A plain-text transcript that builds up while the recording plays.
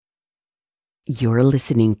You're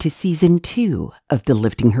listening to Season 2 of the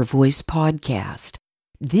Lifting Her Voice podcast.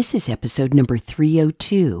 This is episode number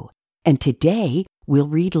 302, and today we'll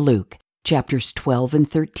read Luke, chapters 12 and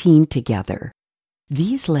 13 together.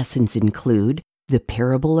 These lessons include the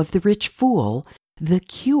parable of the rich fool, the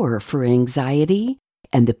cure for anxiety,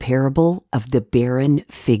 and the parable of the barren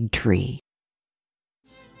fig tree.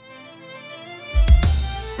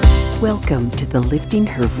 Welcome to the Lifting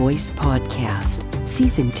Her Voice podcast,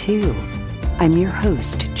 Season 2. I'm your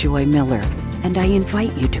host, Joy Miller, and I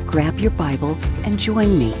invite you to grab your Bible and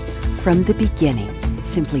join me from the beginning,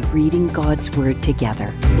 simply reading God's Word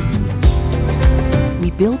together.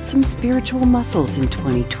 We built some spiritual muscles in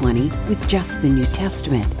 2020 with just the New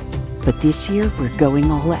Testament, but this year we're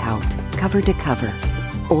going all out, cover to cover,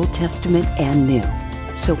 Old Testament and New.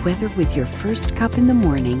 So whether with your first cup in the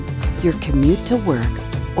morning, your commute to work,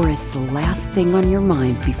 or as the last thing on your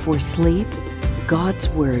mind before sleep, God's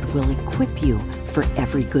Word will equip you for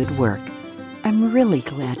every good work. I'm really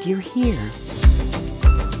glad you're here.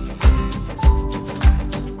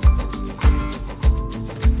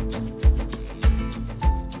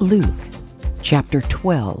 Luke, chapter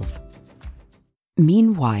 12.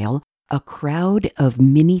 Meanwhile, a crowd of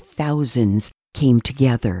many thousands came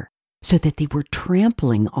together, so that they were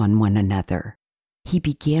trampling on one another. He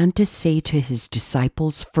began to say to his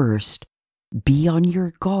disciples first, "Be on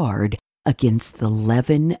your guard against the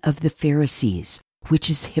leaven of the Pharisees, which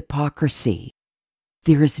is hypocrisy.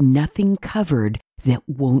 There is nothing covered that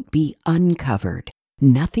won't be uncovered,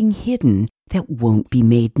 nothing hidden that won't be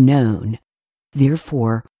made known.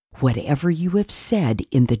 Therefore, whatever you have said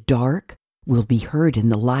in the dark will be heard in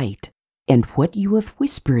the light, and what you have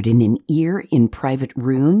whispered in an ear in private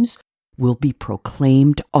rooms will be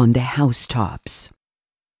proclaimed on the housetops.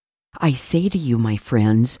 I say to you, my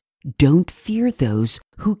friends, don't fear those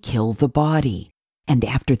who kill the body, and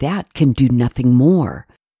after that can do nothing more.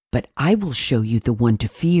 But I will show you the one to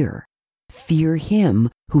fear. Fear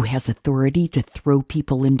him who has authority to throw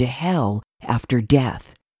people into hell after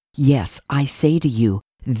death. Yes, I say to you,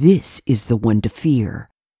 this is the one to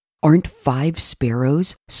fear. Aren't 5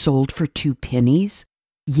 sparrows sold for 2 pennies?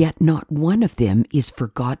 Yet not one of them is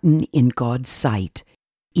forgotten in God's sight.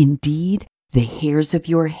 Indeed, the hairs of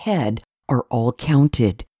your head are all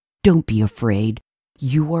counted. Don't be afraid.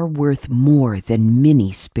 You are worth more than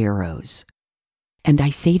many sparrows. And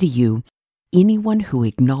I say to you, anyone who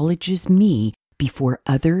acknowledges me before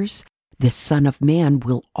others, the Son of Man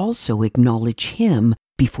will also acknowledge him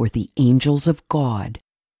before the angels of God.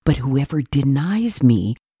 But whoever denies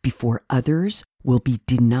me before others will be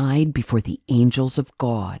denied before the angels of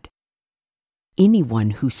God.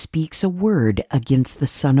 Anyone who speaks a word against the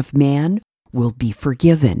Son of Man will be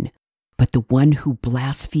forgiven, but the one who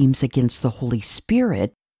blasphemes against the Holy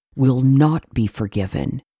Spirit will not be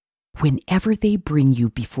forgiven. Whenever they bring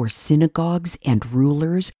you before synagogues and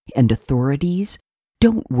rulers and authorities,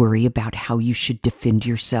 don't worry about how you should defend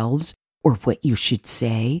yourselves or what you should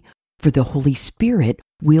say, for the Holy Spirit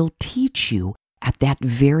will teach you at that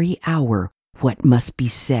very hour what must be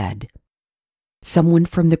said." Someone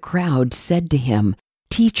from the crowd said to him,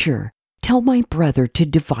 "Teacher, tell my brother to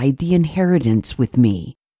divide the inheritance with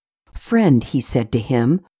me." "Friend," he said to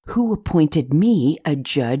him, "who appointed me a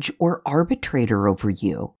judge or arbitrator over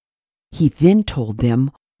you?" He then told them,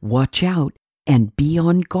 "Watch out and be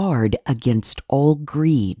on guard against all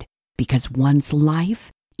greed, because one's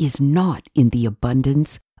life is not in the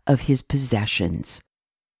abundance of his possessions."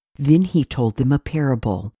 Then he told them a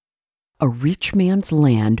parable. A rich man's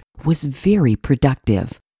land was very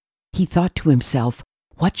productive. He thought to himself,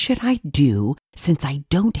 "What should I do since I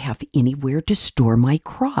don't have anywhere to store my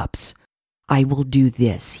crops? I will do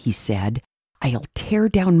this," he said. "I'll tear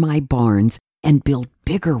down my barns and build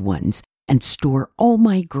bigger ones and store all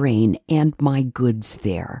my grain and my goods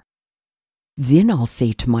there. Then I'll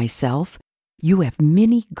say to myself, you have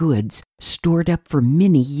many goods stored up for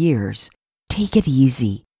many years. Take it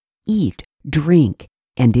easy. Eat, drink,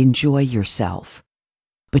 and enjoy yourself."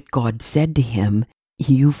 But God said to him,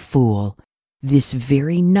 "You fool, this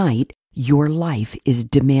very night your life is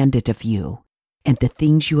demanded of you, and the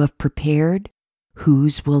things you have prepared,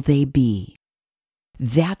 whose will they be?"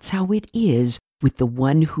 That's how it is with the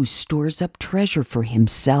one who stores up treasure for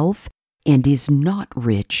himself and is not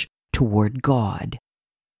rich toward God.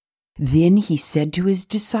 Then he said to his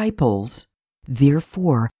disciples,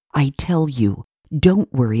 "Therefore I tell you,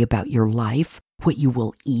 don't worry about your life, what you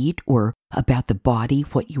will eat, or about the body,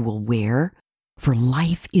 what you will wear. For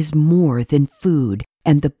life is more than food,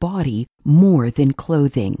 and the body more than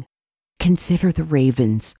clothing. Consider the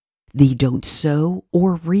ravens. They don't sow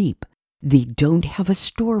or reap. They don't have a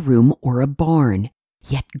storeroom or a barn,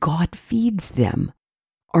 yet God feeds them.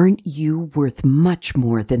 Aren't you worth much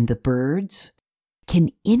more than the birds?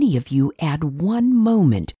 Can any of you add 1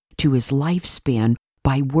 moment to his lifespan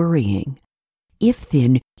by worrying? If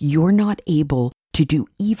then you're not able to do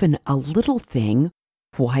even a little thing,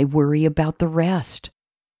 why worry about the rest?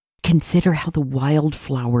 Consider how the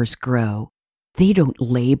wildflowers grow. They don't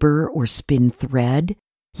labor or spin thread,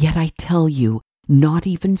 yet I tell you, not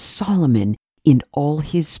even Solomon in all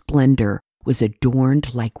his splendor was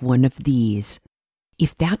adorned like one of these.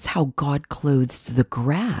 If that's how God clothes the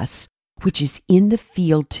grass, which is in the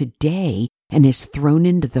field today and is thrown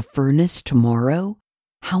into the furnace tomorrow,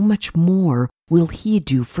 how much more will he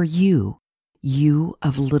do for you, you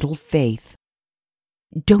of little faith?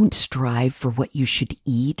 Don't strive for what you should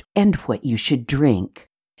eat and what you should drink,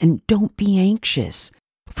 and don't be anxious,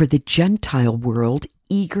 for the Gentile world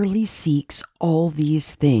eagerly seeks all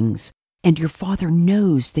these things, and your Father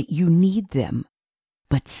knows that you need them.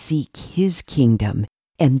 But seek his kingdom,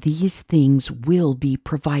 and these things will be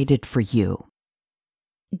provided for you.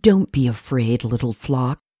 Don't be afraid, little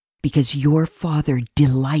flock, because your Father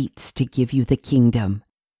delights to give you the kingdom.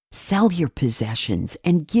 Sell your possessions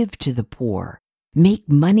and give to the poor. Make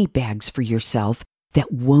money bags for yourself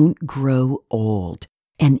that won't grow old,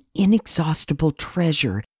 an inexhaustible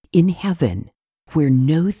treasure in heaven, where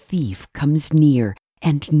no thief comes near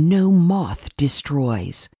and no moth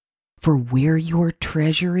destroys. For where your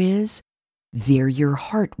treasure is, there your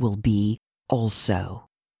heart will be also.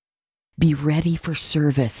 Be ready for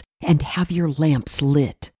service and have your lamps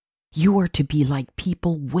lit. You are to be like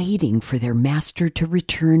people waiting for their master to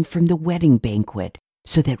return from the wedding banquet,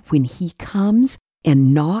 so that when he comes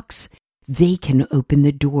and knocks, they can open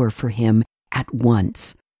the door for him at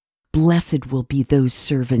once. Blessed will be those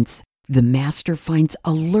servants the master finds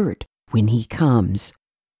alert when he comes.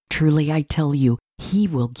 Truly I tell you, he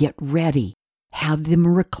will get ready, have them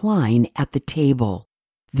recline at the table,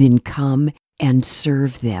 then come and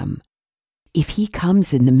serve them. If he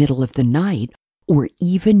comes in the middle of the night, or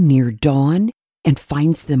even near dawn, and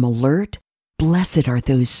finds them alert, blessed are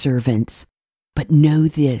those servants. But know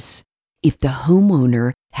this, if the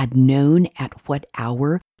homeowner had known at what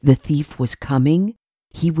hour the thief was coming,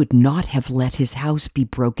 he would not have let his house be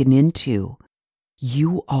broken into.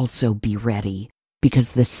 You also be ready,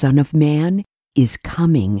 because the Son of Man is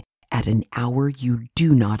coming at an hour you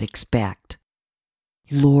do not expect.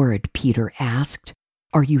 Lord, Peter asked,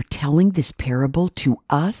 are you telling this parable to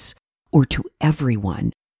us or to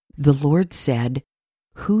everyone? The Lord said,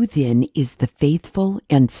 who then is the faithful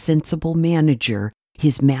and sensible manager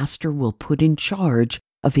his master will put in charge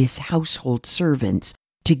of his household servants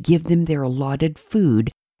to give them their allotted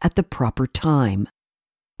food at the proper time?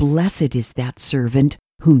 Blessed is that servant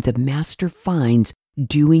whom the master finds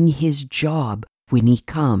doing his job when he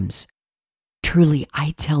comes. Truly,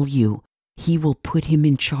 I tell you, he will put him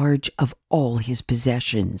in charge of all his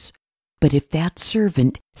possessions. But if that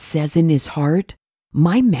servant says in his heart,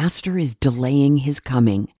 my master is delaying his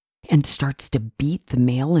coming, and starts to beat the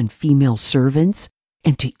male and female servants,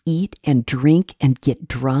 and to eat and drink and get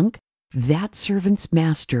drunk, that servant's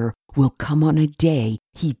master will come on a day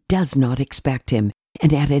he does not expect him,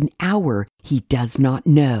 and at an hour he does not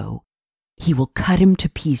know. He will cut him to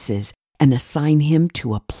pieces and assign him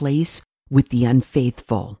to a place with the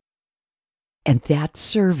unfaithful. And that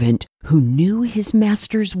servant who knew his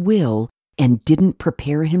master's will and didn't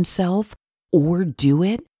prepare himself or do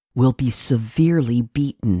it will be severely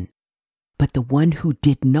beaten. But the one who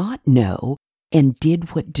did not know and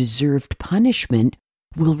did what deserved punishment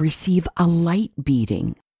will receive a light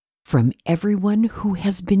beating. From everyone who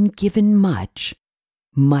has been given much,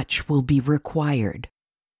 much will be required.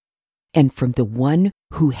 And from the one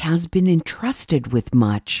who has been entrusted with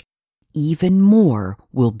much, even more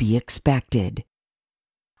will be expected.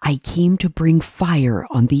 I came to bring fire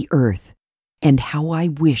on the earth, and how I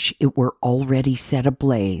wish it were already set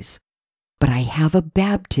ablaze. But I have a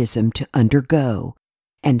baptism to undergo,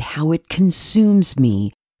 and how it consumes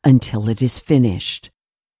me until it is finished.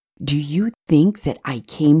 Do you think that I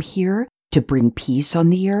came here to bring peace on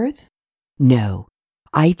the earth? No,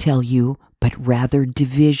 I tell you, but rather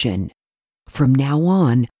division. From now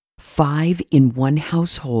on, 5 in one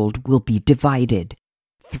household will be divided,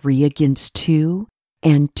 3 against 2,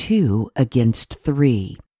 and 2 against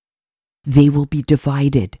 3. They will be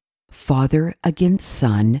divided, father against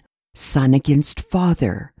son, son against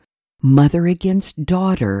father, mother against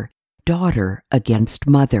daughter, daughter against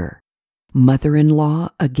mother, mother-in-law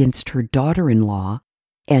against her daughter-in-law,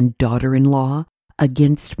 and daughter-in-law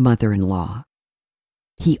against mother-in-law.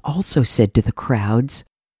 He also said to the crowds,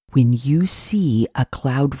 when you see a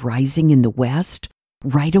cloud rising in the west,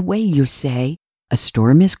 right away you say, a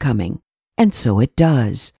storm is coming, and so it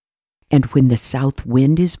does. And when the south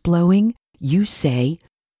wind is blowing, you say,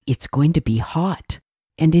 it's going to be hot,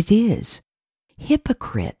 and it is.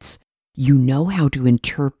 Hypocrites, you know how to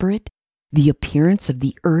interpret the appearance of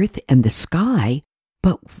the earth and the sky,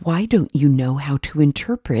 but why don't you know how to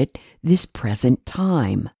interpret this present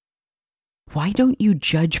time? Why don't you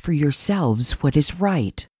judge for yourselves what is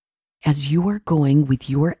right? As you are going with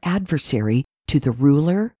your adversary to the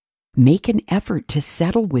ruler, make an effort to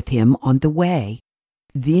settle with him on the way.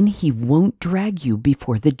 Then he won't drag you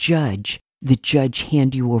before the judge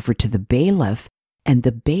hand you over to the bailiff, and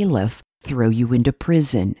the bailiff throw you into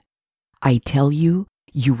prison. I tell you,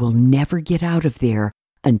 you will never get out of there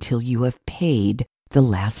until you have paid the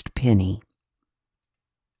last penny.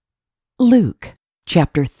 Luke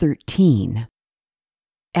chapter 13.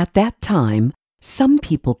 At that time, some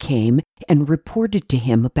people came and reported to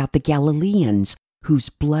him about the Galileans whose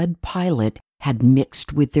blood Pilate had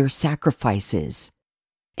mixed with their sacrifices.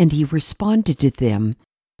 And he responded to them,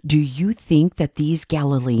 do you think that these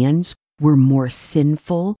Galileans were more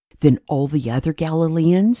sinful than all the other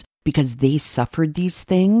Galileans because they suffered these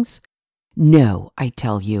things? No, I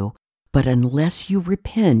tell you, but unless you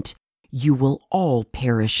repent, you will all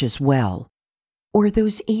perish as well. Or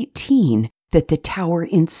those 18 that the tower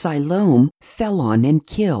in Siloam fell on and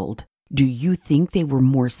killed, do you think they were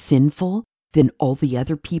more sinful than all the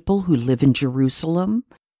other people who live in Jerusalem?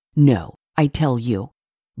 No, I tell you,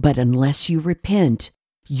 but unless you repent,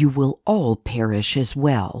 you will all perish as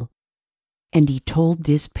well. And he told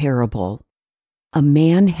this parable. A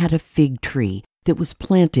man had a fig tree that was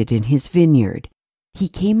planted in his vineyard. He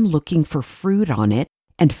came looking for fruit on it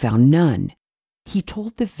and found none. He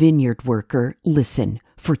told the vineyard worker, listen,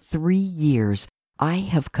 for 3 years I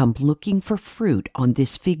have come looking for fruit on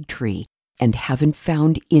this fig tree and haven't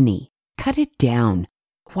found any. Cut it down.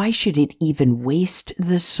 Why should it even waste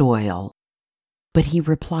the soil? But he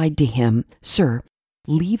replied to him, Sir,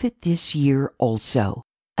 leave it this year also,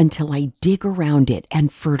 until I dig around it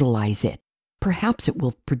and fertilize it. Perhaps it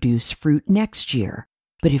will produce fruit next year,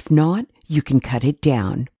 but if not, you can cut it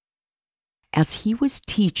down. As he was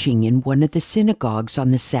teaching in one of the synagogues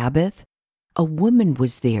on the Sabbath, a woman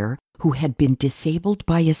was there who had been disabled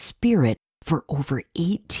by a spirit for over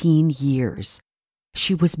 18 years.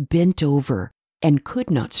 She was bent over and could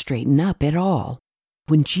not straighten up at all.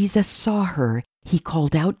 When Jesus saw her, he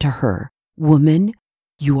called out to her, Woman,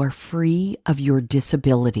 you are free of your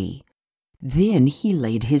disability. Then he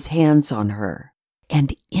laid his hands on her,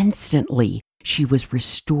 and instantly she was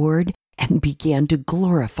restored and began to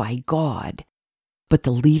glorify God. But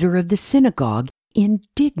the leader of the synagogue,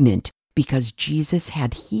 indignant because Jesus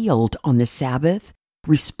had healed on the Sabbath,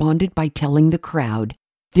 responded by telling the crowd,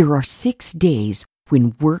 There are 6 days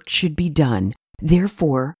when work should be done.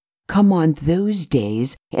 Therefore, come on those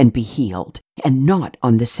days and be healed, and not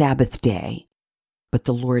on the Sabbath day. But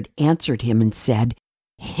the Lord answered him and said,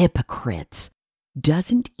 Hypocrites!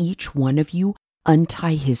 Doesn't each one of you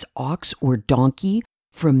untie his ox or donkey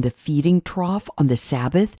from the feeding trough on the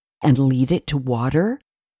Sabbath and lead it to water?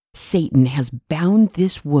 Satan has bound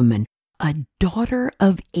this woman, a daughter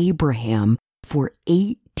of Abraham, for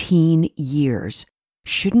 18 years.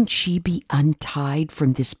 Shouldn't she be untied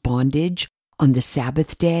from this bondage on the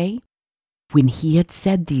Sabbath day? When he had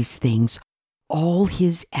said these things, all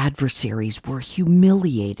his adversaries were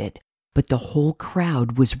humiliated, but the whole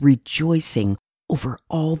crowd was rejoicing over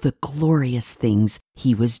all the glorious things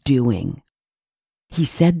he was doing. He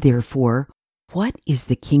said, therefore, What is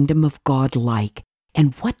the kingdom of God like,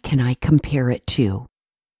 and what can I compare it to?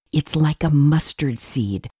 It's like a mustard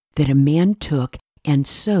seed that a man took and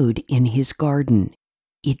sowed in his garden.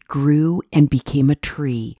 It grew and became a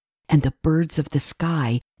tree, and the birds of the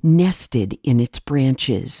sky nested in its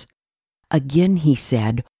branches. Again he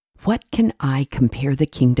said, What can I compare the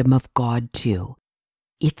kingdom of God to?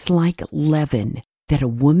 It's like leaven that a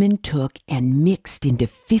woman took and mixed into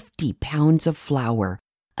 50 pounds of flour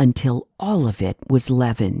until all of it was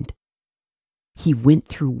leavened. He went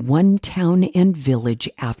through one town and village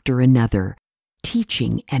after another,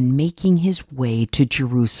 teaching and making his way to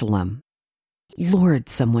Jerusalem. Lord,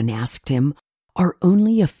 someone asked him, Are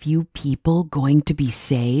only a few people going to be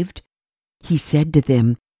saved? He said to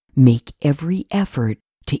them, Make every effort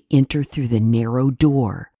to enter through the narrow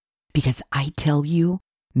door, because I tell you,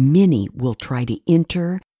 many will try to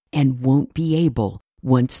enter and won't be able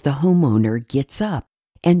once the homeowner gets up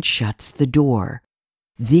and shuts the door.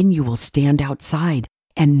 Then you will stand outside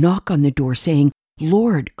and knock on the door saying,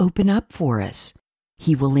 Lord, open up for us.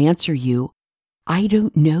 He will answer you, I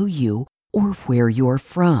don't know you or where you're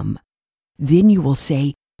from. Then you will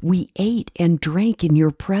say, We ate and drank in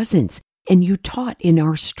your presence, and you taught in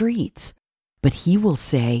our streets. But he will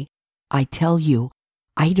say, I tell you,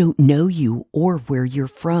 I don't know you or where you're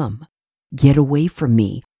from. Get away from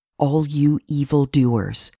me, all you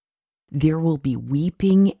evildoers. There will be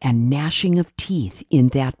weeping and gnashing of teeth in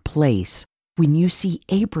that place when you see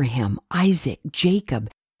Abraham, Isaac, Jacob,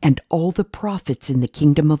 and all the prophets in the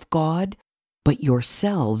kingdom of God, but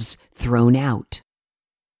yourselves thrown out.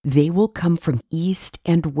 They will come from east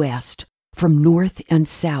and west, from north and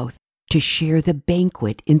south, to share the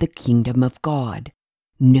banquet in the kingdom of God.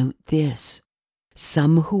 Note this: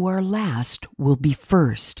 some who are last will be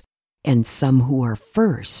first, and some who are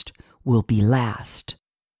first will be last.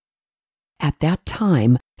 At that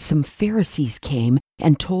time, some Pharisees came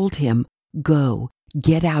and told him, Go,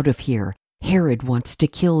 get out of here. Herod wants to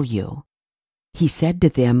kill you. He said to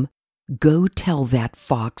them, Go tell that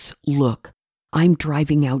fox, look, I'm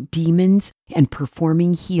driving out demons and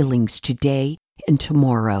performing healings today and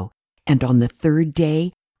tomorrow, and on the third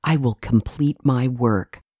day I will complete my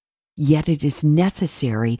work. Yet it is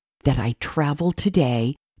necessary that I travel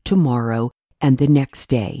today, tomorrow, and the next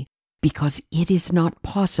day, because it is not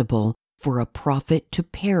possible for a prophet to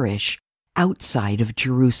perish outside of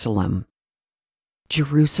Jerusalem.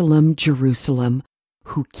 Jerusalem, Jerusalem,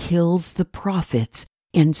 who kills the prophets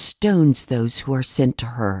and stones those who are sent to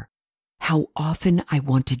her. How often I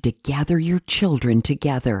wanted to gather your children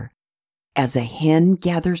together, as a hen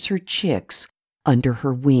gathers her chicks under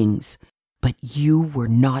her wings, but you were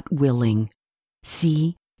not willing.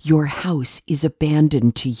 See, your house is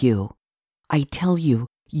abandoned to you. I tell you,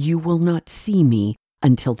 you will not see me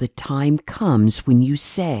until the time comes when you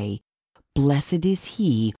say, Blessed is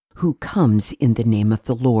he who comes in the name of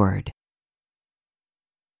the Lord.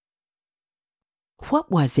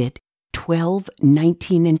 What was it 12,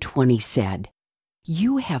 19, and 20 said?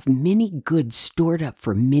 You have many goods stored up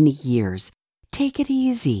for many years. Take it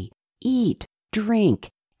easy, eat, drink,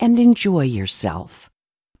 and enjoy yourself.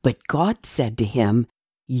 But God said to him,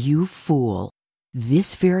 You fool,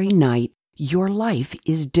 this very night your life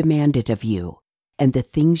is demanded of you, and the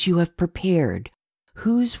things you have prepared,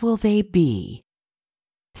 whose will they be?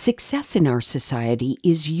 Success in our society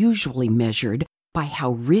is usually measured by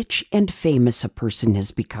how rich and famous a person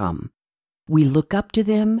has become. We look up to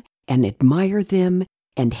them and admire them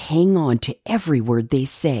and hang on to every word they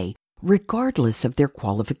say, regardless of their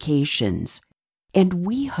qualifications. And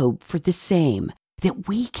we hope for the same, that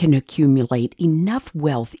we can accumulate enough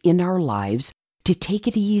wealth in our lives to take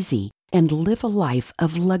it easy and live a life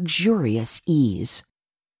of luxurious ease.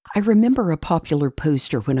 I remember a popular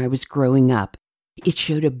poster when I was growing up. It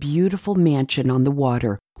showed a beautiful mansion on the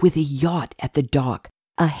water with a yacht at the dock,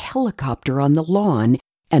 a helicopter on the lawn,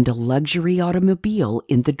 and a luxury automobile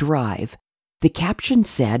in the drive. The caption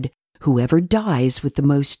said, Whoever dies with the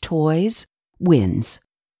most toys wins.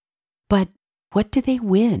 But what do they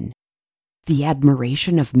win? The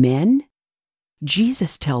admiration of men?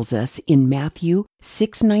 Jesus tells us in Matthew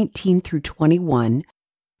 6:19 through 21,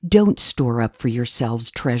 Don't store up for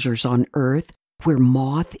yourselves treasures on earth, where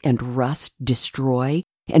moth and rust destroy,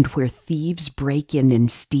 and where thieves break in and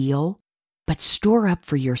steal, but store up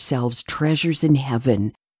for yourselves treasures in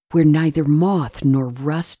heaven, where neither moth nor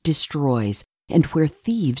rust destroys, and where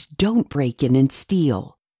thieves don't break in and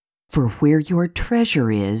steal. For where your treasure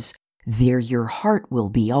is, there your heart will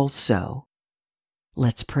be also.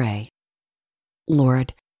 Let's pray.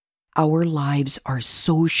 Lord, our lives are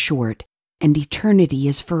so short, and eternity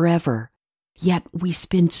is forever. Yet we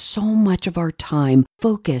spend so much of our time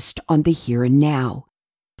focused on the here and now.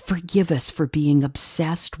 Forgive us for being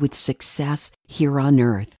obsessed with success here on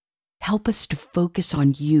earth. Help us to focus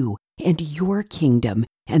on you and your kingdom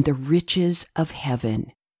and the riches of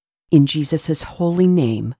heaven. In Jesus' holy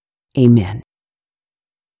name, amen.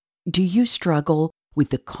 Do you struggle with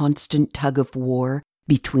the constant tug of war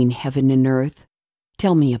between heaven and earth?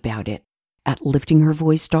 Tell me about it at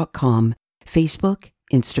liftinghervoice.com, Facebook,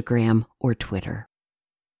 Instagram, or Twitter.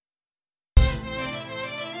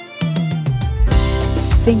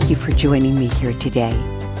 Thank you for joining me here today.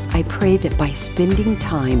 I pray that by spending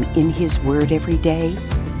time in His Word every day,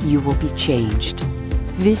 you will be changed.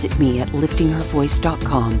 Visit me at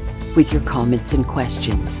liftinghervoice.com with your comments and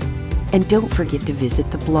questions. And don't forget to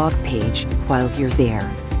visit the blog page while you're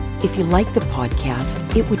there. If you like the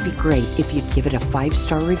podcast, it would be great if you'd give it a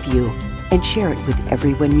 5-star review and share it with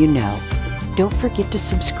everyone you know. Don't forget to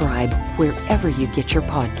subscribe wherever you get your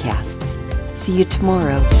podcasts. See you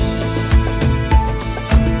tomorrow.